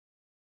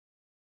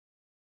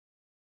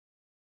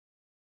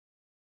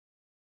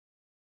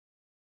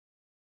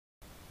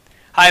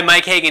Hi,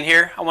 Mike Hagan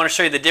here. I want to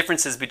show you the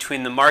differences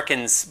between the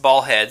Markins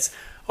Ballheads.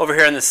 Over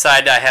here on the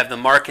side I have the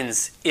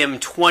Markins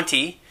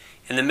M20.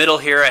 In the middle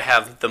here I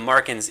have the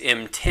Markins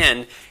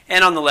M10.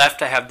 And on the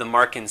left I have the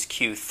Markins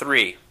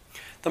Q3.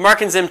 The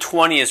Markins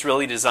M20 is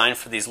really designed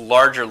for these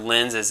larger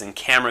lenses and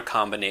camera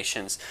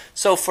combinations.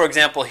 So for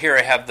example, here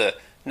I have the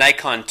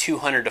Nikon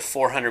 200 to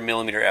 400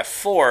 millimeter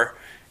f4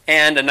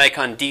 and a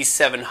Nikon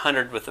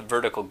D700 with a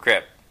vertical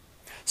grip.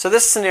 So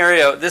this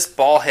scenario, this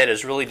ball head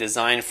is really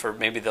designed for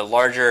maybe the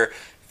larger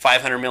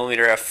 500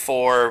 millimeter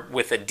f4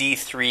 with a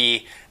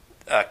D3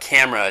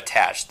 camera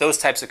attached, those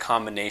types of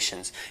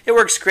combinations. It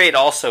works great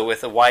also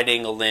with a wide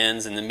angle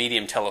lens and the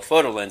medium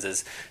telephoto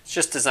lenses. It's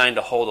just designed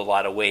to hold a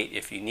lot of weight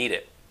if you need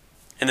it.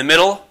 In the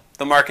middle,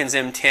 the Markins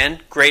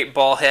M10, great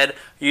ball head.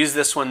 I use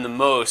this one the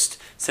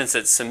most since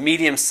it's a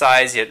medium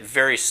size yet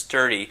very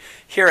sturdy.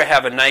 Here I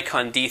have a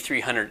Nikon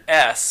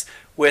D300S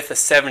with a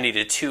 70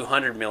 to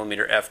 200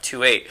 millimeter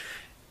f2.8.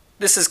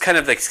 This is kind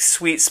of the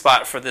sweet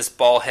spot for this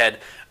ball head.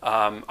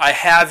 I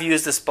have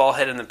used this ball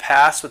head in the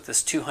past with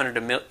this 200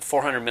 to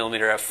 400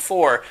 millimeter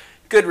f4.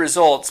 Good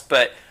results,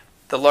 but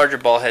the larger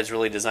ball head is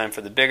really designed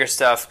for the bigger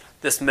stuff.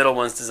 This middle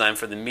one's designed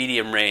for the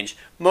medium range.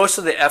 Most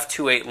of the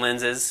f2.8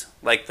 lenses,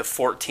 like the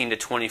 14 to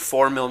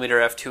 24 millimeter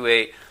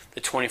f2.8,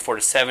 the 24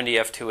 to 70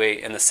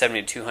 f2.8, and the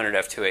 70 to 200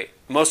 f2.8,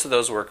 most of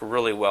those work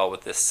really well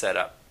with this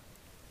setup.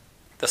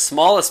 The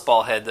smallest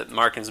ball head that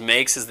Markins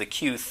makes is the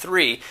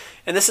Q3,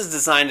 and this is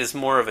designed as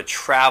more of a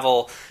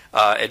travel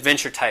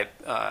adventure type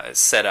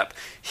setup.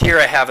 Here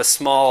I have a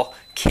small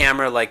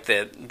camera like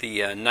the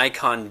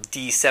Nikon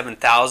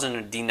D7000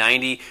 or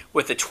D90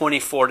 with a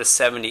 24 to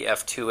 70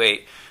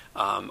 f2.8.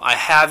 I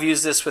have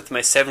used this with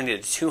my 70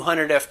 to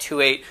 200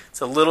 f2.8.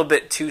 It's a little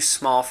bit too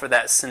small for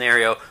that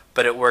scenario,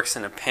 but it works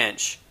in a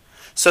pinch.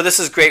 So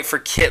this is great for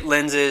kit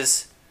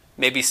lenses,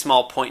 maybe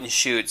small point and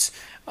shoots.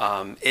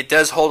 It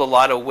does hold a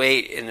lot of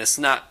weight, and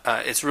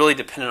it's really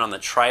dependent on the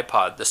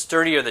tripod. The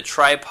sturdier the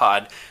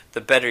tripod,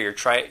 the better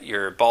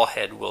your ball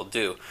head will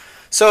do.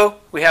 So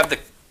we have the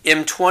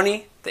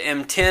M20, the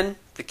M10,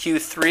 the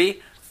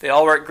Q3. They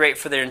all work great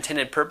for their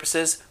intended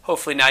purposes.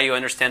 Hopefully now you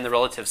understand the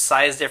relative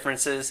size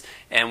differences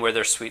and where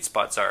their sweet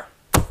spots are.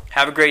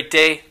 Have a great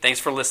day.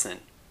 Thanks for listening.